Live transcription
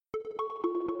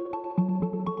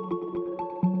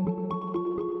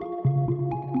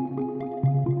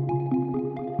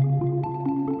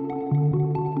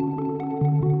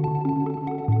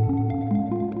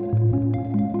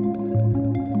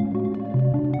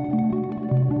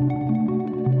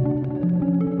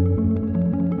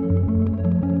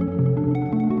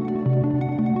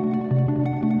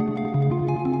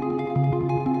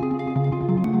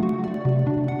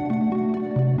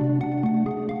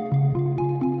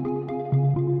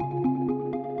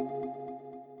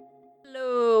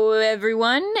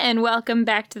everyone, and welcome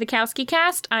back to the Kowski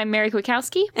Cast. I'm Mary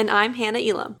Kwiatkowski. And I'm Hannah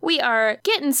Elam. We are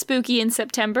getting spooky in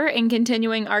September and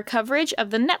continuing our coverage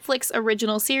of the Netflix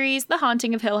original series, The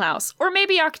Haunting of Hill House. Or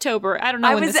maybe October. I don't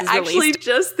know when this is released. I was actually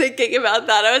just thinking about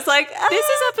that. I was like, This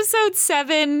is episode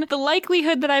 7. The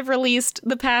likelihood that I've released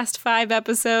the past 5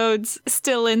 episodes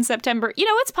still in September,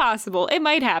 it's possible. It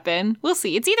might happen. We'll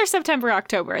see. It's either September or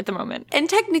October at the moment. And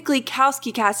technically,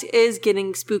 Kowski Cast is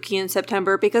getting spooky in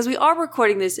September because we are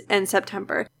recording this in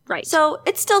September. Right. So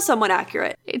it's still somewhat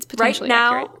accurate. It's potentially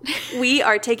accurate. Right now, we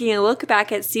are taking a look back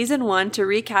at season 1 to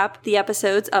recap the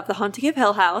episodes of The Haunting of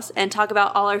Hill House and talk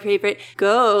about all our favorite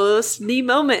ghostly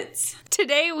moments.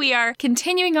 Today we are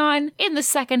continuing on in the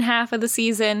second half of the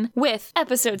season with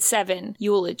episode 7,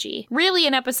 Eulogy. Really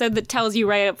an episode that tells you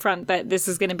right up front that this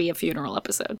is going to be a funeral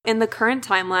episode. In the current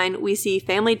timeline, we see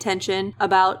family tension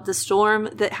about the storm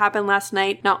that happened last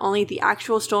night, not only the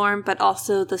actual storm, but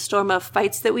also the storm of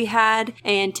fights that we had.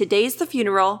 And today's the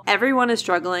funeral. Everyone is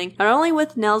struggling, not only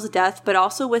with Nell's death, but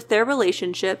also with their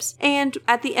relationships. And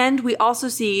at the end, we also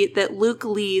see that Luke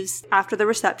leaves after the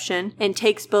reception and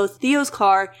takes both Theo's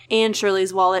car and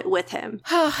Shirley's wallet with him.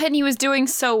 And he was doing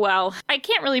so well. I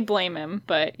can't really blame him,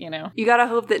 but, You gotta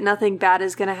hope that nothing bad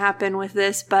is gonna happen with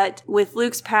this, but with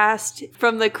Luke's past,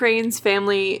 from the Crane's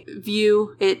family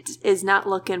view, it is not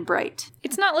looking bright.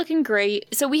 It's not looking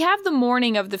great. So we have the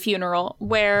morning of the funeral,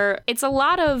 where it's a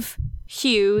lot of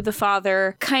Hugh, the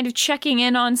father, kind of checking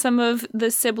in on some of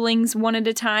the siblings one at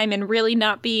a time and really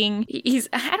not being,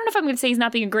 I don't know if I'm going to say he's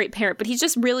not being a great parent, but he's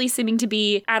just really seeming to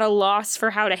be at a loss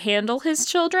for how to handle his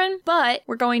children. But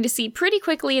we're going to see pretty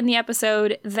quickly in the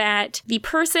episode that the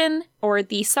person or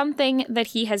the something that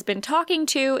he has been talking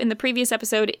to in the previous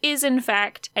episode is in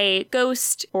fact a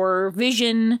ghost or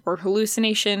vision or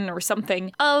hallucination or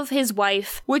something of his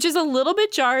wife, which is a little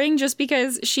bit jarring just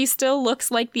because she still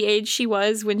looks like the age she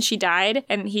was when she died,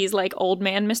 and he's like old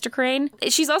man Mr. Crane.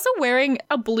 She's also wearing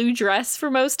a blue dress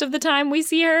for most of the time we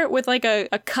see her with like a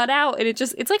cutout, and it's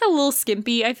like a little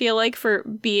skimpy, I feel like, for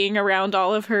being around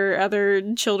all of her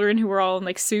other children who were all in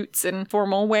like suits and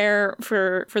formal wear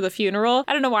for the funeral.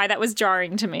 I don't know why that was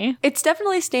jarring to me. It's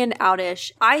definitely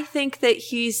standout-ish. I think that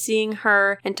he's seeing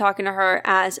her and talking to her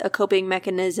as a coping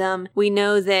mechanism. We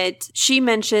know that she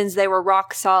mentions they were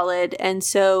rock solid, and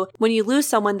so when you lose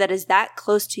someone that is that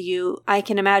close to you, I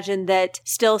can imagine that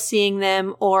still seeing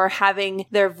them or having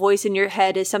their voice in your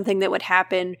head is something that would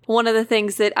happen. One of the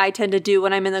things that I tend to do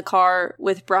when I'm in the car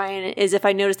with Brian is if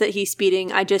I notice that he's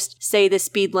speeding, I just say the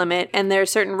speed limit, and there are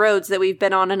certain roads that we've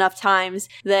been on enough times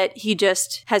that he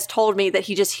just has told me that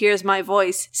he just hears my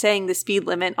voice saying the speed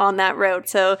limit on that road.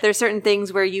 So there's certain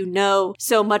things where you know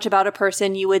so much about a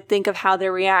person, you would think of how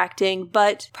they're reacting,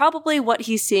 but probably what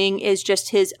he's seeing is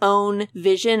just his own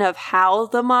vision of how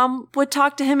the mom would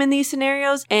talk to him in these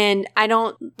scenarios. And I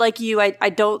don't, like you, I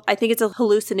think it's a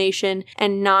hallucination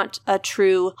and not a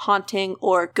true haunting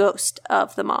or ghost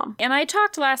of the mom. And I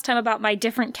talked last time about my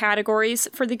different categories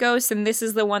for the ghosts, and this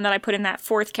is the one that I put in that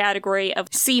 4th category of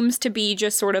seems to be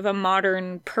just sort of a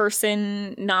modern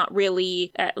person, not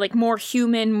really like more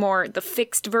human, more the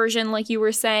fixed version, like you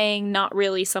were saying, not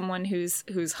really someone who's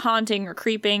haunting or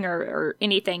creeping or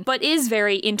anything, but is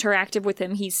very interactive with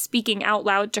him. He's speaking out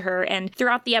loud to her, and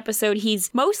throughout the episode, he's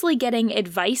mostly getting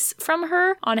advice from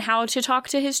her on how to talk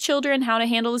to his children, how to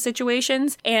handle the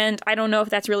situations, and I don't know if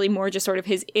that's really more just sort of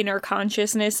his inner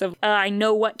consciousness of, I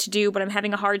know what to do, but I'm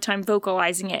having a hard time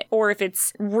vocalizing it, or if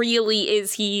it's really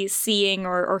is he seeing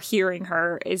or hearing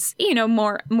her is,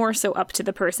 more so up to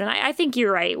the person. I think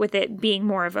you're right with it being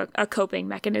more of a coping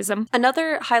mechanism.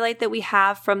 Another highlight that we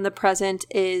have from the present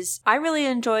is I really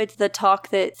enjoyed the talk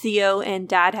that Theo and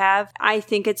Dad have. I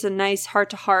think it's a nice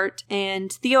heart-to-heart,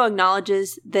 and Theo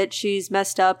acknowledges that she's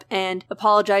messed up and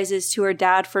apologizes to her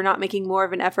dad for not making more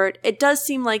of an effort. It does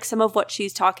seem like some of what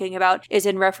she's talking about is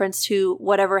in reference to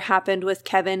whatever happened with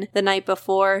Kevin the night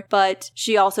before, but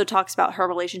she also talks about her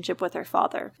relationship with her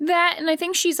father. That, and I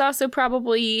think she's also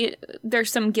probably,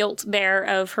 there's some guilt there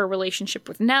of her relationship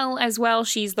with Nell as well.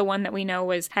 She's the one that we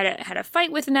know had a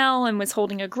fight with Nell and was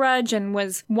holding a grudge and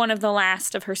was one of the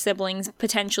last of her siblings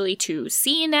potentially to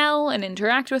see Nell and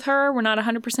interact with her. We're not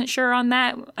 100% sure on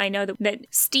that. I know that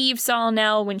Steve saw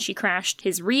Nell when she crashed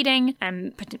his reading,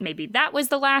 and maybe that was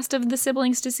the last of the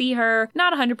siblings to see her.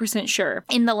 Not 100% sure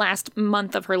in the last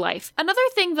month of her life. Another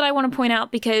thing that I want to point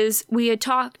out, because we had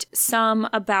talked some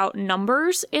about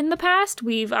numbers in the past,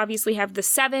 we've obviously have the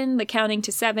 7, the counting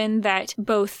to 7 that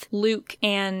both Luke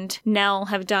and Nell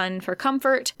have done for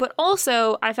comfort, but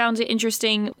also I found it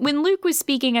interesting when Luke was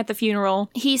speaking at the funeral,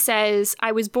 he says,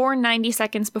 I was born 90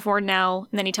 seconds before Nell,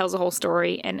 and then he tells the whole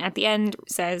story, and at the end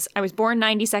says, I was born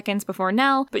 90 seconds before Nell,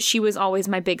 Nell, but she was always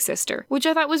my big sister, which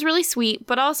I thought was really sweet.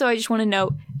 But also I just want to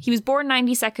note, he was born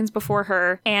 90 seconds before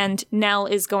her, and Nell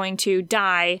is going to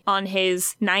die on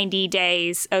his 90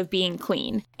 days of being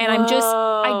clean. And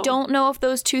I don't know if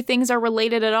those two things are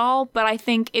related at all, but I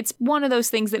think it's one of those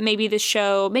things that maybe the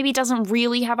show, maybe doesn't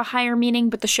really have a higher meaning,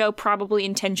 but the show probably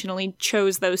intentionally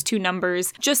chose those two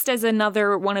numbers just as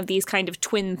another one of these kind of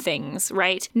twin things,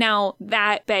 right? Now,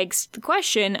 that begs the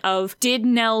question of, did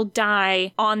Nell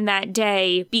die on that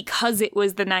day because it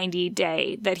was the 90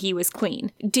 day that he was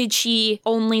clean? Did she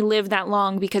only live that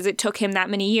long because it took him that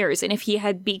many years? And if he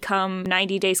had become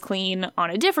 90 days clean on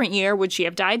a different year, would she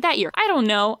have died that year? I don't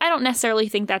know. I don't necessarily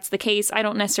think that's the case. I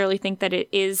don't necessarily think that it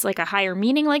is like a higher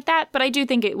meaning like that, but I do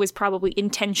think it was probably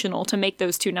intentional to make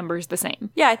those two numbers the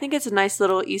same. Yeah, I think it's a nice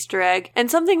little Easter egg. And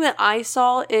something that I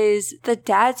saw is the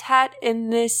dad's hat in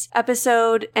this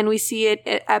episode, and we see it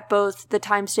at both the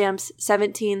timestamps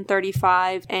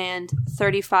 1735 and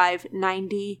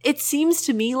 3590. It seems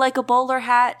to me like a bowler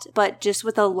hat, but just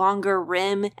with a longer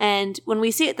rim. And when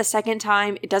we see it the second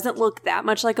time, it doesn't look that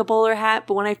much like a bowler hat,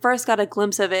 but when I first got a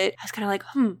glimpse of it, I was kind of like,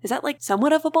 is that like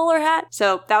somewhat of a bowler hat?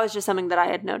 So that was just something that I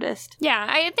had noticed. Yeah,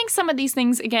 I think some of these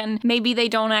things, again, maybe they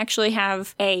don't actually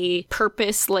have a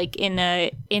purpose like in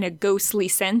a ghostly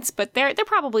sense, but they're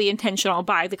probably intentional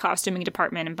by the costuming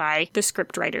department and by the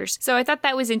script writers. So I thought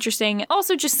that was interesting.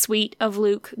 Also just sweet of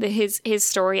Luke, his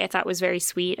story I thought was very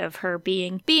sweet, of her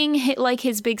being like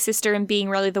his big sister and being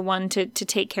really the one to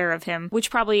take care of him,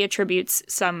 which probably attributes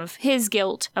some of his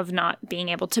guilt of not being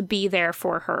able to be there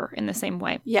for her in the same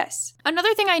way. Yes.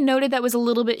 Another thing I noted that was a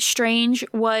little bit strange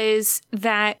was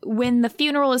that when the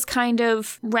funeral is kind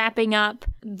of wrapping up,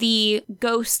 the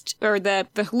ghost or the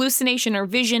hallucination or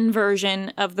vision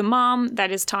version of the mom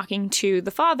that is talking to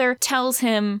the father tells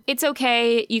him, it's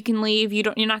okay, you can leave, you're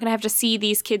not going to have to see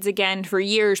these kids again for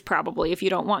years probably if you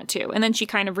don't want to. And then she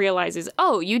kind of realizes,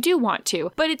 oh, you do want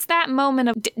to. But it's that moment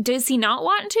of, does he not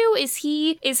want to? Is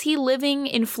he living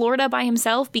in Florida by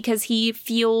himself because he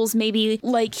feels maybe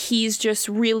like he's just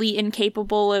really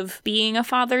incapable of being a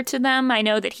father to them? I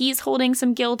know that he's holding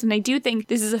some guilt, and I do think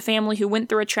this is a family who went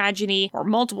through a tragedy or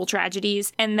multiple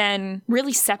tragedies and then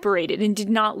really separated and did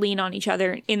not lean on each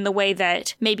other in the way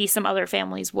that maybe some other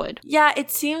families would. Yeah, it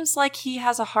seems like he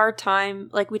has a hard time,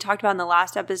 like we talked about in the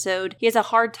last episode, he has a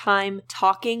hard time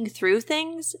talking through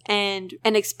things and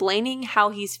explaining how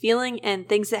he's feeling and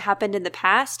things that happened in the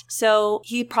past. So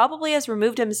he probably has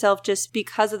removed himself just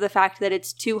because of the fact that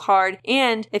it's too hard.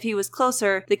 And if he was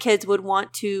closer, the kids would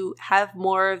want to have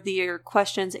more of their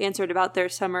questions answered about their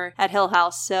summer at Hill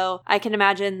House. So I can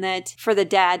imagine that for the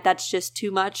dad, that's just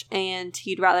too much and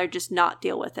he'd rather just not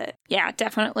deal with it. Yeah,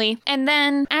 definitely. And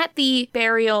then at the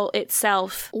burial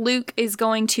itself, Luke is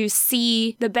going to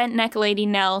see the bent neck lady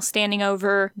Nell standing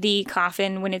over the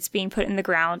coffin when it's being put in the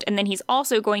ground. And then he's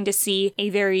also going to see a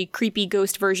very creepy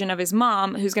ghost version of his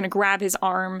mom who's going to grab his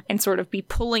arm and sort of be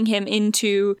pulling him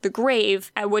into the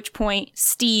grave, at which point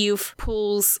Steve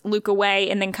pulls Luke away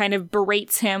and then kind of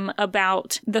berates him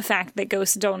about the fact that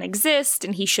ghosts don't exist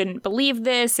and he shouldn't believe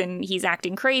this and he's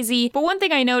acting crazy. But one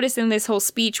thing I noticed in this whole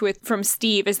speech from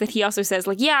Steve is that he also says,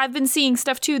 like, yeah, I've been seeing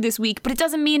stuff too this week, but it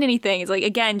doesn't mean anything. It's like,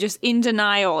 again, just in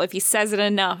denial. If he says it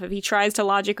enough, if he tries to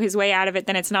logic his way out of it,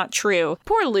 then it's not true.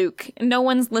 Poor Luke. No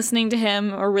one's listening to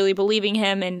him or really believing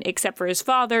him, and except for his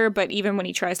father, but even when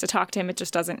he tries to talk to him, it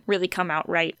just doesn't really come out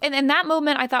right. And in that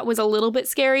moment, I thought was a little bit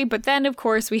scary, but then, of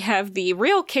course, we have the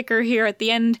real kicker here at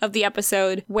the end of the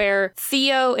episode where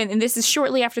Theo, and this is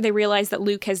shortly after they realize that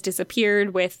Luke has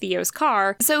disappeared with Theo's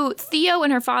car. So Theo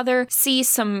and her father see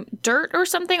some dirt or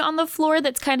something on the floor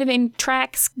that's kind of in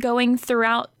tracks going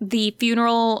throughout the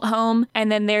funeral home,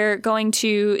 and then they're going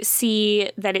to see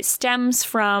that it stems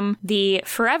from the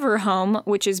Forever home,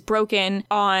 which is broken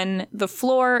on the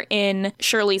floor in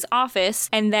Shirley's office,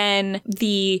 and then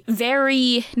the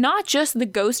very, not just the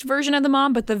ghost version of the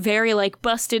mom, but the very like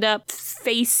busted up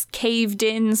face caved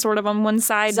in sort of on one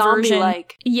side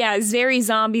zombie-like. Version. Yeah, very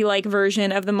zombie-like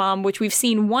version of the mom, which we've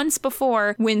seen once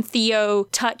before when Theo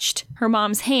touched her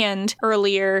mom's hand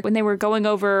earlier when they were going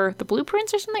over the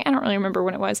blueprints or something. I don't really remember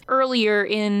when it was. Earlier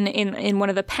in one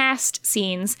of the past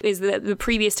scenes is the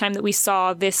previous time that we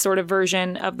saw this sort of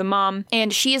version of the mom,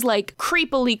 and she is like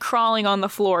creepily crawling on the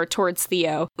floor towards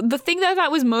Theo. The thing that I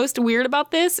thought was most weird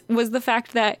about this was the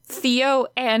fact that Theo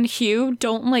and Hugh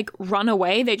don't like run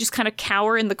away. They just kind of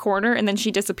cower in the corner and then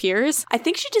she disappears. I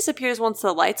think she disappears once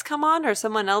the lights come on or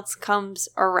someone else comes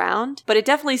around, but it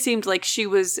definitely seemed like she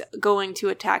was going to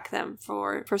attack them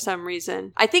them for some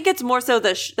reason. I think it's more so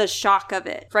the shock of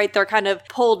it, right? They're kind of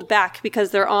pulled back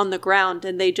because they're on the ground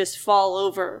and they just fall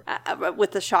over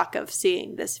with the shock of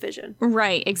seeing this vision.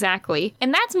 Right, exactly.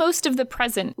 And that's most of the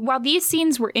present. While these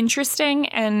scenes were interesting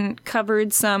and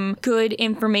covered some good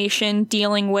information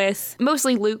dealing with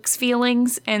mostly Luke's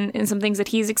feelings and some things that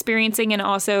he's experiencing, and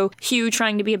also Hugh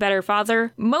trying to be a better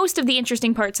father, most of the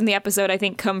interesting parts in the episode, I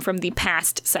think, come from the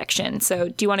past section. So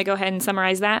do you want to go ahead and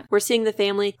summarize that? We're seeing the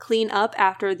family clean up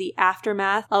after the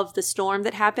aftermath of the storm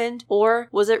that happened, or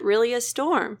was it really a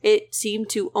storm? It seemed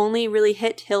to only really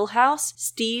hit Hill House.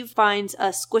 Steve finds a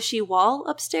squishy wall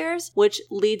upstairs, which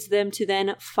leads them to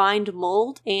then find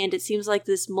mold, and it seems like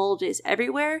this mold is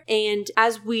everywhere. And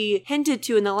as we hinted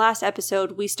to in the last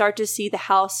episode, we start to see the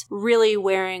house really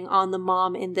wearing on the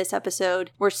mom in this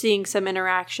episode. We're seeing some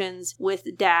interactions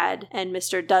with Dad and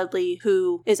Mr. Dudley,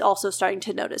 who is also starting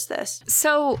to notice this.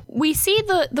 So we see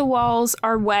the walls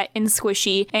are wet and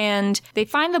squishy, and they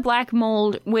find the black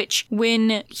mold, which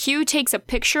when Hugh takes a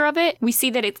picture of it, we see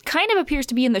that it kind of appears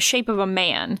to be in the shape of a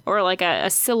man, or like a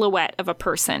silhouette of a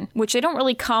person, which they don't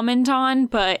really comment on,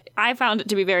 but I found it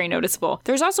to be very noticeable.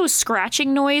 There's also a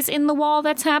scratching noise in the wall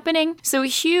that's happening. So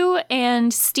Hugh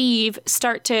and Steve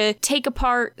start to take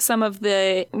apart some of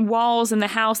the walls in the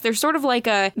house. There's sort of like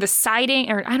the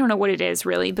siding, or I don't know what it is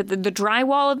really, but the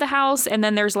drywall of the house, and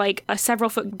then there's like a several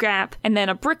foot gap and then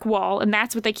a brick wall, and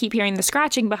that's what they keep hearing the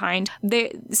scratching behind.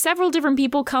 Several different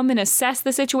people come and assess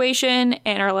the situation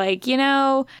and are like,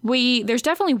 there's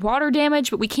definitely water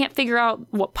damage, but we can't figure out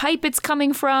what pipe it's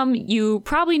coming from. You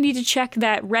probably need to check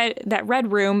that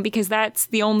red room, because that's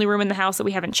the only room in the house that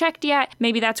we haven't checked yet.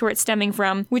 Maybe that's where it's stemming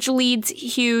from, which leads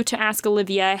Hugh to ask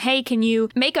Olivia, hey, can you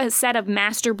make a set of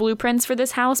master blueprints for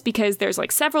this house? Because there's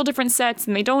like several different sets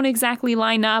and they don't exactly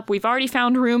line up. We've already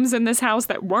found rooms in this house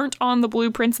that weren't on the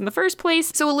blueprints in the first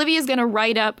place. So Olivia's going to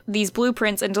write up these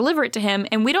blueprints and deliver it to him,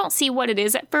 and we don't see what it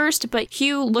is at first, but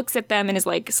Hugh looks at them and is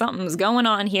like, something's going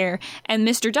on here. And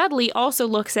Mr. Dudley also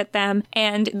looks at them,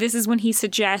 and this is when he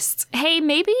suggests, hey,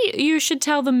 maybe you should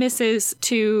tell the missus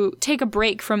to take a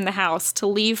break from the house, to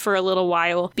leave for a little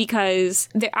while, because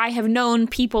I have known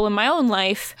people in my own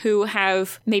life who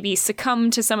have maybe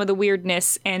succumbed to some of the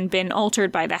weirdness and been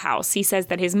altered by the house. He says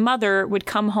that his mother would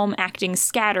come home acting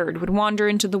scattered, would wander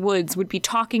into the woods, would be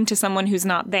talking to someone who's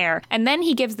not there. And then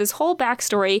he gives this whole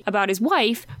backstory about his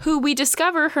wife, who we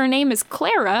discover her name is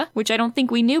Clara, which I don't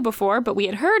think we knew before, but we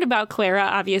had heard about Clara,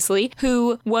 obviously,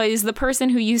 who was the person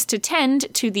who used to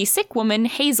tend to the sick woman,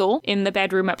 Hazel, in the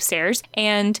bedroom upstairs.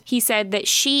 And he said that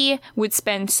she would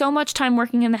spend so much time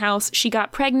working in the house. She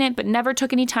got pregnant, but never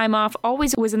took any time off,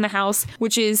 always was in the house,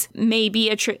 which is maybe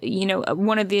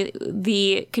one of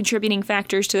the contributing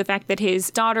factors to the fact that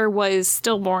his daughter was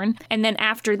stillborn. And then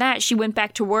after that, she went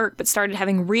back to work, but started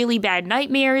having really bad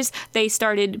nightmares. They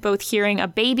started both hearing a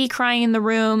baby crying in the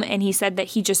room, and he said that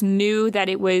he just knew that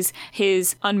it was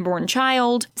his unborn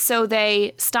child. So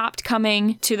they stopped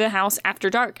coming to the house after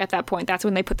dark at that point. That's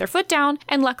when they put their foot down,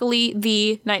 and luckily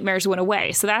the nightmares went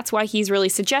away. So that's why he's really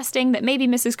suggesting that maybe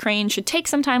Mrs. Crane should take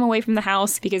some time away from the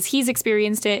house, because he's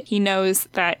experienced it. He knows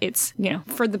that it's,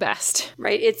 for the best.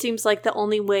 Right. It seems like the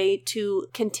only way to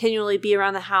continually be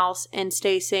around the house and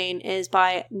stay sane is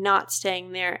by not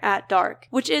staying there at dark,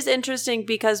 which is interesting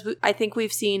because I think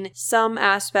we've seen some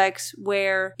aspects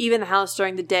where even the house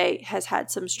during the day has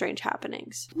had some strange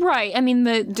happenings. Right. I mean,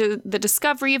 the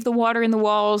discovery of the water in the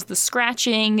walls, the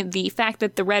scratching, the fact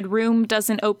that the red room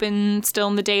doesn't open still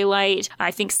in the daylight.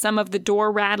 I think some of the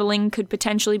door rattling could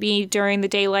potentially be during the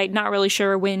daylight. Not really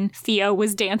sure when Theo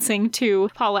was dancing to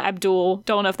Paula Abdul.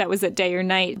 Don't know if that was at day or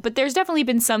night, but there's definitely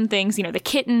been some things, the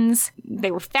kittens,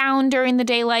 they were found during the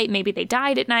daylight. Maybe they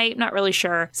died at night. Not really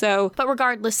sure. So, but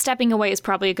regardless, stepping away is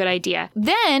probably a good idea.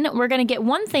 Then we're going to get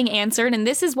one thing answered, and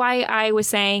this is why I was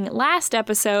saying last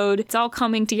episode, it's all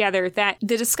coming together, that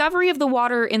the discovery of the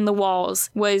water in the walls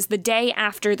was the day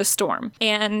after the storm.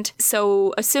 And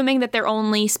so assuming that they're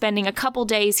only spending a couple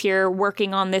days here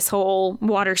working on this whole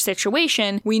water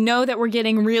situation, we know that we're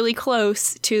getting really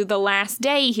close to the last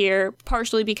day here,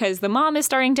 partially because the mom is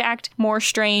starting to act more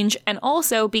strange, and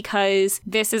also because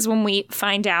this is when we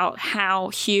find out how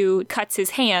Hugh cuts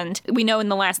his hand. We know in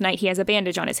the last night he has a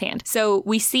bandage on his hand. So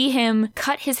we see him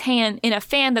cut his hand in a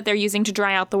fan that they're using to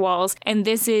dry out the walls, and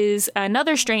this is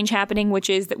another strange happening, which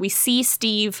is that we see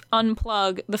Steve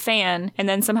unplug the fan, and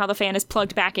then somehow the fan is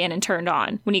plugged back in and turned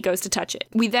on when he goes to touch it.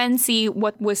 We then see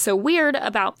what was so weird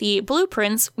about the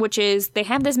blueprints, which is they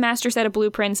have this master set of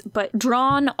blueprints, but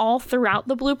drawn all throughout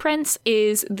the blueprints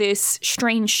is this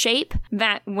strange shape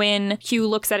that when Hugh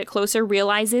looks at it closer, officer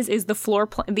realizes is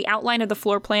the outline of the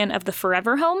floor plan of the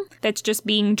Forever Home that's just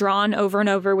being drawn over and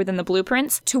over within the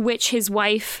blueprints, to which his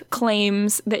wife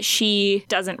claims that she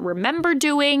doesn't remember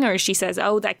doing, or she says,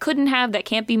 oh, that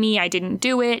can't be me, I didn't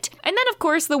do it. And then, of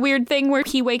course, the weird thing where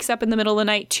he wakes up in the middle of the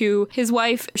night to his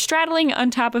wife straddling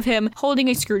on top of him, holding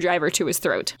a screwdriver to his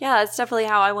throat. Yeah, that's definitely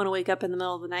how I want to wake up in the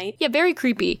middle of the night. Yeah, very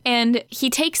creepy. And he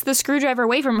takes the screwdriver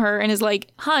away from her and is like,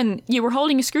 hun, you were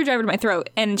holding a screwdriver to my throat.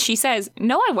 And she says,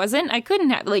 no, I wasn't. I couldn't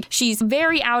have. Like, she's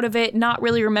very out of it, not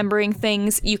really remembering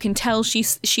things. You can tell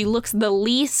she looks the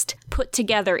least put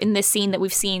together in this scene that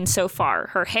we've seen so far.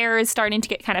 Her hair is starting to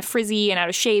get kind of frizzy and out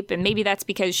of shape, and maybe that's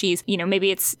because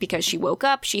maybe it's because she woke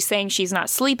up. She's saying she's not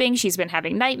sleeping. She's been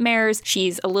having nightmares.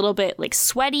 She's a little bit like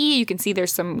sweaty. You can see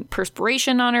there's some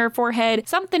perspiration on her forehead.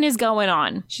 Something is going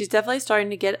on. She's definitely starting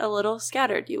to get a little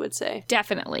scattered, you would say.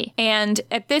 Definitely. And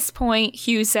at this point,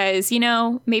 Hugh says,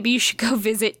 maybe you should go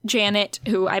visit Janet,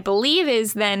 who I believe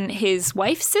is then his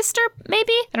wife's sister,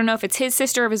 maybe? I don't know if it's his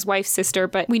sister or his wife's sister,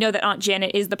 but we know that Aunt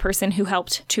Janet is the person who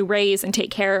helped to raise and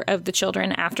take care of the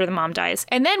children after the mom dies.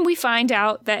 And then we find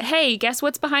out that, hey, guess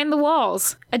what's behind the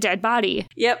walls? A dead body.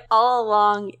 Yep, all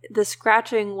along, the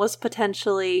scratching was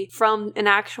potentially from an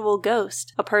actual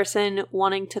ghost, a person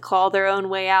wanting to claw their own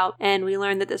way out. And we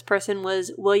learned that this person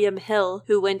was William Hill,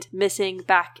 who went missing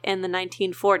back in the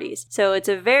 1940s. So it's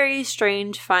a very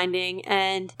strange finding,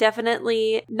 and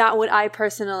definitely not what I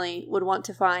personally would want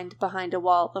to find behind a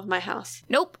wall of my house.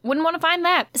 Nope, wouldn't want to find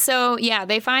that. So yeah,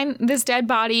 they find this dead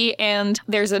body, and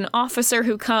there's an officer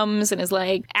who comes and is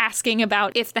like asking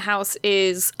about if the house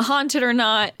is haunted or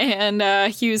not, and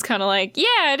Hugh's kind of like,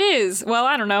 yeah, it is. Well,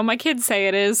 I don't know, my kids say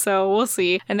it is, so we'll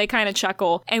see. And they kind of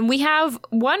chuckle. And we have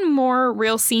one more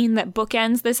real scene that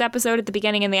bookends this episode at the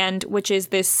beginning and the end, which is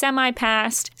this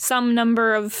semi-past, some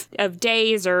number of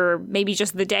days, or maybe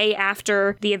just the day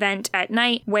after the event at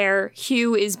night, where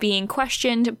Hugh is being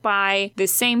questioned by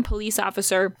this same police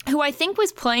officer, who I think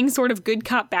was playing sort of good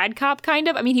cop, bad cop, kind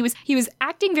of. I mean, he was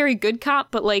acting very good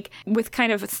cop, but like with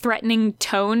kind of a threatening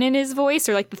tone in his voice,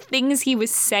 or like the things he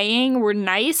was saying were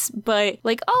nice, but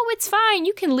like, oh, it's fine,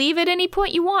 you can leave at any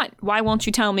point you want. Why won't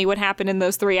you tell me what happened in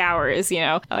those 3 hours?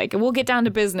 Like, we'll get down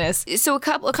to business. So a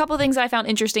couple things I found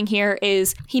interesting here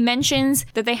is he mentions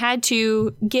that they had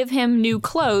to give him new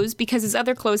clothes because his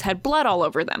other clothes had blood all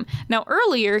over them. Now,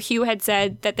 earlier, Hugh had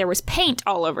said that there was paint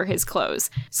all over his clothes.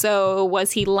 So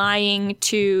was he lying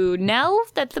to Nell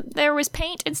that there was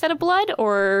paint instead of blood?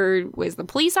 Or was the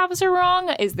police officer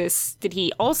wrong? Did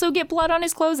he also get blood on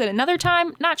his clothes at another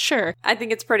time? Not sure. I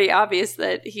think it's pretty obvious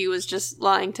that he was just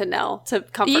lying to Nell to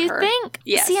comfort her. You think?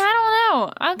 Yes. See, I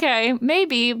don't know. Okay,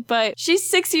 maybe, but... She's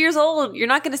 6 years old. You're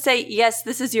not going to say, yes,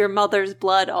 this is your mother's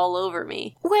blood all over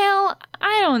me. Well,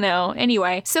 I don't know.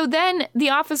 Anyway, so then the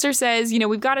officer says,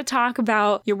 we've got to talk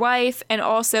about your wife and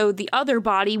also the other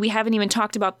body. We haven't even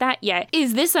talked about that yet.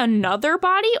 Is this another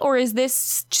body, or is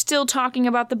this still talking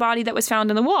about the body that was found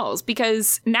in the walls?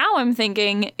 Because now I'm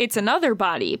thinking it's another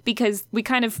body, because we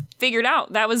kind of figured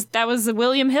out that was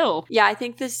William Hill. Yeah, I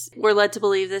think we're led to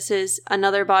believe this is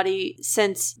another body,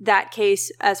 since that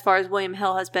case, as far as William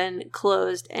Hill, has been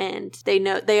closed, and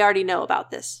they already know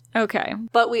about this. Okay.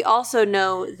 But we also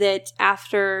know that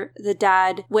after the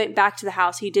dad went back to the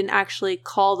house, he didn't actually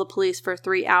call the police for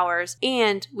 3 hours.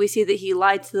 And we see that he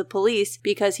lied to the police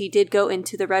because he did go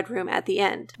into the red room at the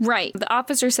end. Right. The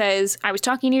officer says, I was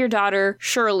talking to your daughter,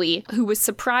 Shirley, who was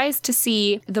surprised to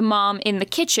see the mom in the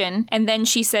kitchen. And then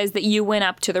she says that you went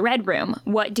up to the red room.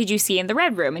 What did you see in the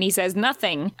red room? And he says,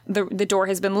 nothing. The door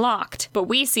has been locked. But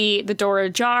we see the door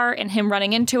ajar and him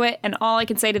running into it. And all I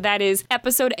can say to that is,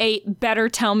 episode 8 better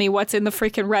tell me what's in the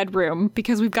freaking red room,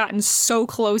 because we've gotten so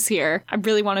close here. I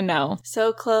really want to know.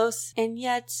 So close, and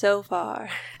yet so far.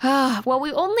 Well,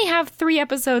 we only have 3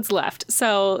 episodes left,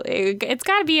 so it's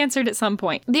got to be answered at some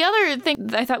point. The other thing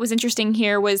that I thought was interesting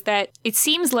here was that it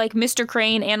seems like Mr.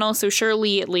 Crane, and also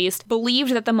Shirley at least,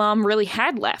 believed that the mom really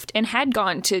had left and had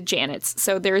gone to Janet's.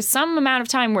 So there's some amount of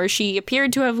time where she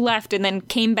appeared to have left and then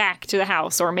came back to the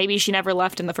house, or maybe she never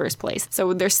left in the first place.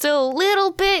 So there's still a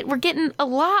little bit. We're getting a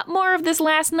lot more of this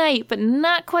last night, but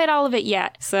not quite all of it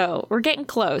yet. So we're getting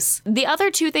close. The other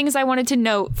 2 things I wanted to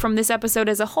note from this episode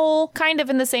as a whole, kind of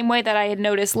in the same way that I had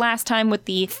noticed last time with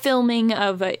the filming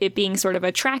of it being sort of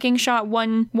a tracking shot,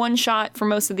 one shot for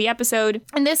most of the episode.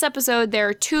 In this episode, there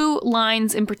are 2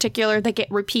 lines in particular that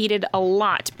get repeated a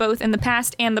lot, both in the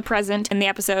past and the present in the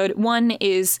episode. One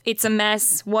is, it's a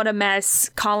mess, what a mess,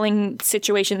 calling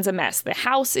situations a mess. The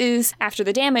house is, after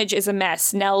the damage, is a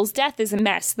mess. Nell's death is a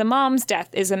mess. The mom's death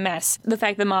is a mess. The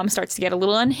fact that mom starts to get a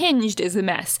little unhinged is a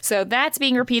mess. So So that's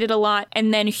being repeated a lot.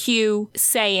 And then Hugh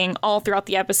saying all throughout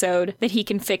the episode that he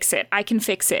can fix it. I can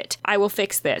fix it. I will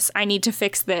fix this. I need to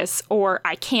fix this, or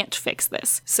I can't fix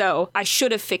this. So I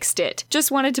should have fixed it.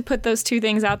 Just wanted to put those two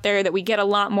things out there, that we get a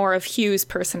lot more of Hugh's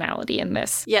personality in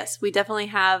this. Yes, we definitely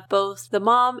have both the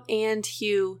mom and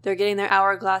Hugh. They're getting their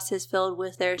hourglasses filled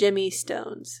with their Jimmy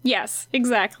stones. Yes,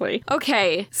 exactly.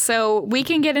 Okay, so we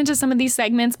can get into some of these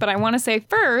segments, but I want to say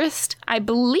first, I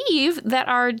believe that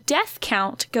our death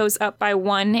count goes up by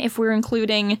 1 if we're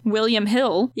including William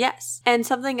Hill. Yes, and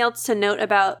something else to note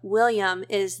about William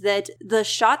is that the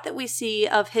shot that we see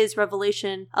of his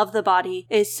revelation of the body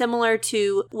is similar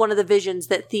to one of the visions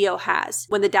that Theo has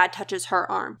when the dad touches her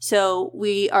arm. So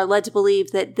we are led to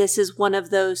believe that this is one of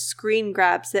those screen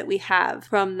grabs that we have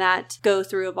from that go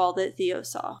through of all that Theo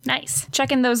saw. Nice.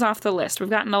 Checking those off the list. We've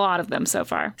gotten a lot of them so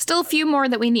far. Still a few more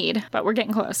that we need, but we're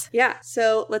getting close. Yeah,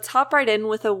 so let's hop right in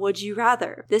with a would you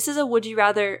rather. This is a would you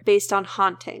rather based on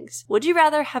hauntings. Would you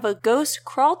rather have a ghost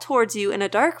crawl towards you in a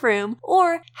dark room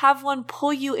or have one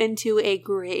pull you into a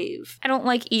grave? I don't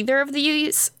like either of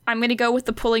these. I'm going to go with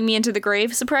the pulling me into the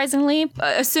grave, surprisingly.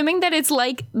 Assuming that it's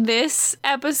like this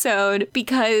episode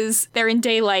because they're in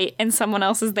daylight and someone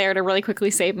else is there to really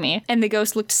quickly save me. And the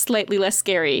ghost looked slightly less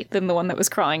scary than the one that was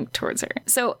crawling towards her.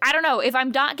 So I don't know. If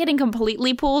I'm not getting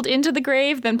completely pulled into the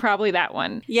grave, then probably that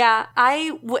one. Yeah,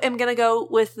 I am going to go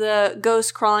with the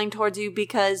ghost crawling towards you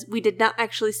because we did not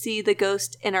actually see the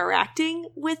ghost interacting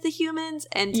with the humans.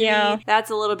 And to me, that's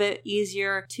a little bit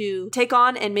easier to take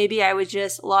on. And maybe I would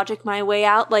just logic my way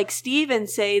out like Steve and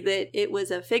say that it was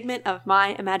a figment of my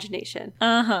imagination.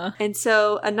 And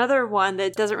so another one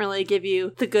that doesn't really give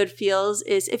you the good feels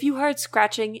is if you heard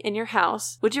scratching in your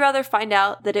house, would you rather find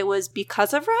out that it was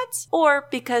because of rats or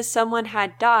because someone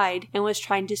had died and was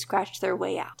trying to scratch their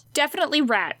way out? Definitely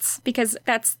rats, because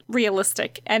that's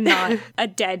realistic and not a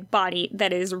dead body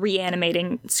that is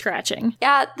reanimating scratching.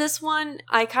 Yeah, this one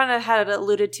I kind of had it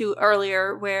alluded to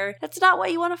earlier where that's not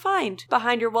what you want to find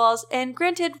behind your walls. And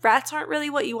granted, rats aren't really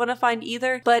what you want to find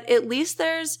either, but at least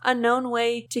there's a known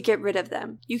way to get rid of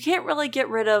them. You can't really get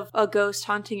rid of a ghost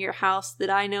haunting your house that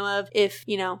I know of if,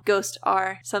 ghosts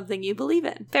are something you believe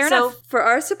in. Fair enough. So for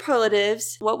our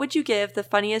superlatives, what would you give the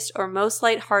funniest or most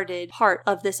lighthearted part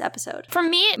of this episode? For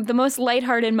me, the most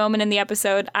lighthearted moment in the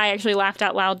episode, I actually laughed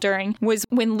out loud during, was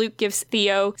when Luke gives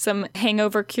Theo some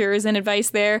hangover cures and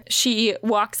advice there. She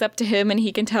walks up to him and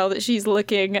he can tell that she's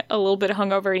looking a little bit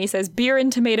hungover and he says, beer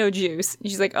and tomato juice. And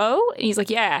she's like, oh? And he's like,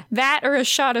 yeah, that or a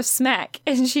shot of smack.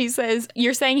 And she says,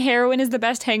 you're saying heroin is the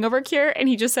best hangover cure? And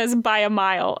he just says, by a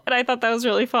mile. And I thought that was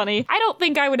really funny. I don't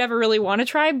think I would ever really want to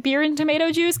try beer and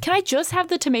tomato juice. Can I just have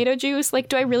the tomato juice? Like,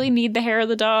 do I really need the hair of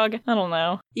the dog? I don't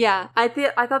know. Yeah, I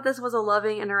thought this was a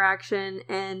loving interaction,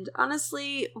 and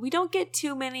honestly, we don't get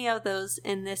too many of those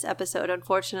in this episode,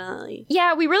 unfortunately.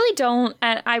 Yeah, we really don't,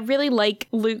 and I really like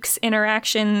Luke's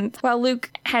interaction. While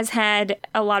Luke has had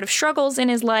a lot of struggles in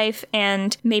his life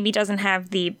and maybe doesn't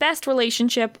have the best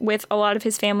relationship with a lot of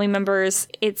his family members,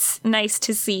 it's nice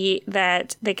to see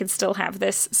that they can still have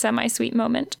this semi-sweet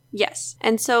moment. Yes.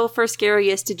 And so for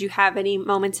scariest, did you have any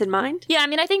moments in mind? Yeah, I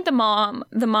mean, I think the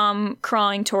mom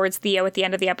crawling towards Theo at the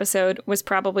end of the episode was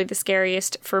probably the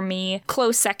scariest for me.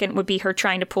 Close second would be her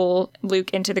trying to pull Luke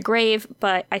into the grave,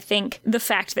 but I think the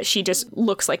fact that she just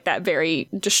looks like that very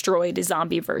destroyed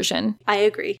zombie version. I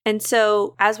agree. And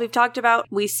so, as we've talked about,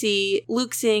 we see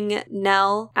Luke seeing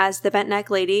Nell as the bent neck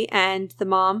lady and the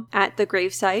mom at the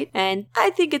gravesite, and I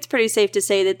think it's pretty safe to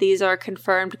say that these are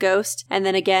confirmed ghosts. And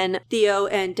then again, Theo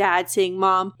and Dad seeing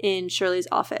Mom in Shirley's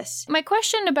office. My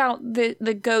question about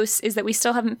the ghosts is that we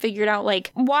still haven't figured out, like,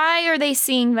 why are they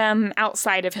seeing them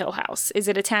outside of Hill House? Is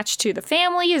it attached to the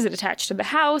family? Is it attached to the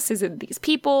house? Is it these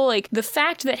people? Like, the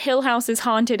fact that Hill House is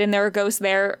haunted and there are ghosts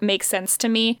there makes sense to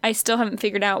me. I still haven't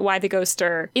figured out why the ghosts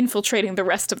are infiltrating the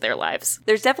rest of their lives.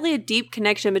 There's definitely a deep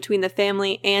connection between the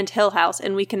family and Hill House,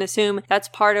 and we can assume that's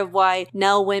part of why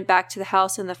Nell went back to the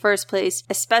house in the first place,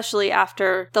 especially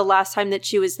after the last time that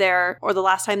she was there, or the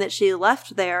last time that she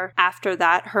left there. After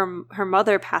that, her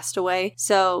mother passed away.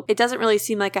 So it doesn't really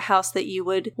seem like a house that you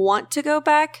would want to go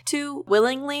back to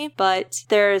willingly, but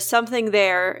there is something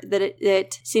there that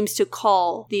it seems to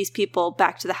call these people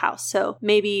back to the house. So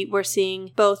maybe we're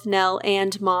seeing both Nell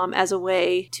and Mom as a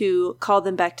way to call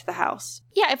them back to the house.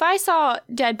 Yeah, if I saw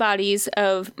dead bodies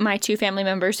of my two family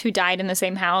members who died in the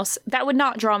same house, that would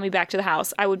not draw me back to the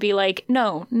house. I would be like,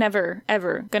 no, never,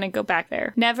 ever gonna go back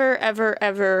there. Never, ever,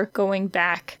 ever going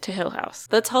back back to Hill House.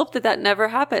 Let's hope that never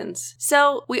happens.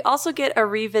 So we also get a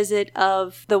revisit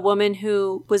of the woman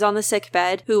who was on the sick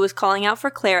bed, who was calling out for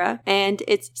Clara. And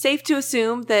it's safe to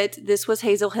assume that this was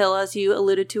Hazel Hill, as you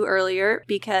alluded to earlier,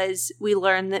 because we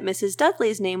learned that Mrs.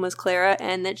 Dudley's name was Clara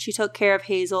and that she took care of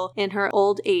Hazel in her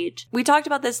old age. We talked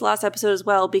about this last episode as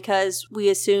well because we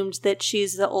assumed that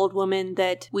she's the old woman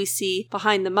that we see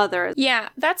behind the mother. Yeah,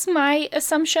 that's my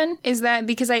assumption, is that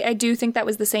because I do think that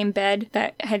was the same bed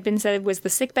that had been said was the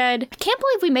sick bed. I can't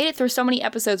believe we made it through so many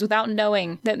episodes without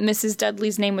knowing that Mrs.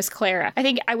 Dudley's name was Clara. I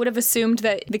think I would have assumed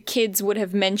that the kids would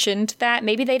have mentioned that.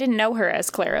 Maybe they didn't know her as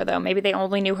Clara, though. Maybe they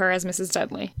only knew her as Mrs.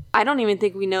 Dudley. I don't even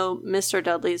think we know Mr.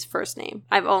 Dudley's first name.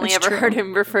 I've only ever heard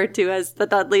him referred to as the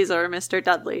Dudleys or Mr.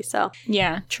 Dudley, so.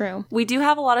 Yeah, true. We do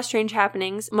have a lot of strange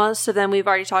happenings. Most of them we've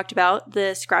already talked about.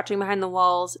 The scratching behind the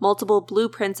walls, multiple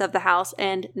blueprints of the house,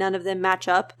 and none of them match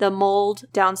up. The mold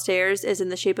downstairs is in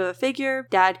the shape of a figure.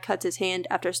 Dad cuts his hand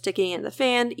after sticking it in the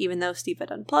fan, even though Steve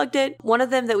had unplugged it. One of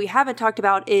them that we haven't talked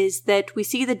about is that we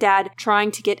see the dad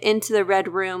trying to get into the red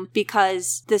room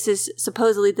because this is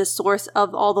supposedly the source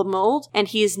of all the mold, and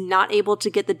he is not able to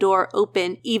get the door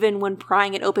open even when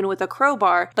prying it open with a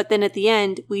crowbar. But then at the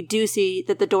end, we do see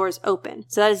that the door is open.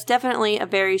 So that is definitely a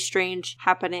very strange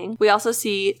happening. We also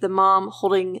see the mom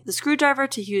holding the screwdriver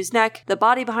to Hugh's neck, the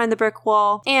body behind the brick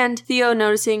wall, and Theo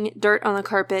noticing dirt on the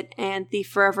carpet, and the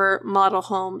Forever model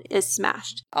home is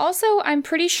smashed. Also, I'm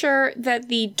pretty sure that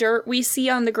the dirt we see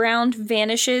on the ground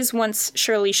vanishes once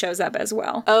Shirley shows up as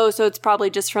well. Oh, so it's probably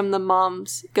just from the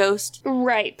mom's ghost?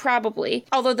 Right, probably.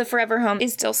 Although the Forever home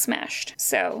is still smashed.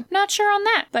 So, not sure on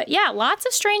that. But yeah, lots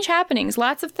of strange happenings.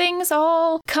 Lots of things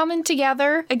all coming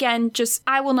together. Again, just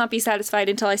I will not be satisfied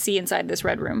until I see inside this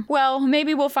red room. Well,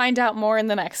 maybe we'll find out more in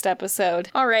the next episode.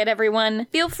 Alright, everyone.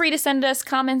 Feel free to send us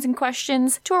comments and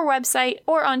questions to our website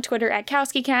or on Twitter at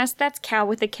KowskiCast. That's Cow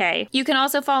with a K. You can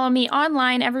also follow me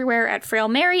online everywhere at Frail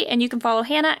Mary, and you can follow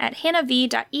Hannah at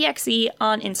hannahv.exe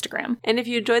on Instagram. And if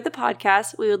you enjoyed the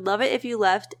podcast, we would love it if you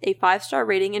left a 5-star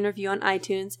rating and review on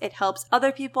iTunes. It helps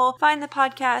other people find the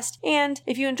podcast, and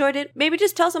if you enjoyed it, maybe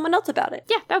just tell someone else about it.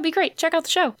 Yeah, that would be great. Check out the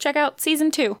show. Check out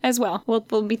season 2 as well. We'll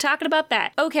be talking about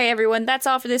that. Okay, everyone, that's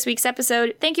all for this week's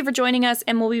episode. Thank you for joining us,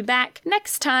 and we'll be back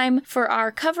next time for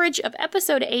our coverage of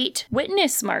episode 8,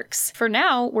 Witness Marks. For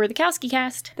now, we're the Kowski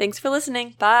Cast. Thanks for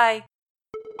listening. Bye.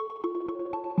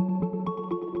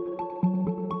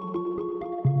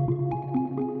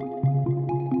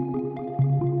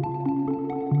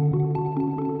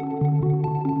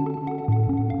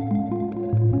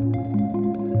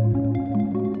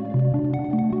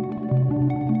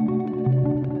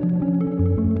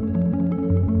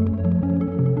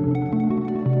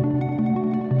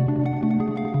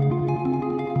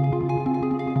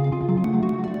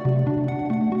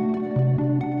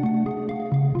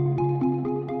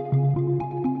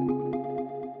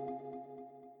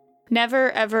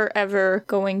 Never, ever, ever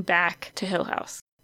going back to Hill House.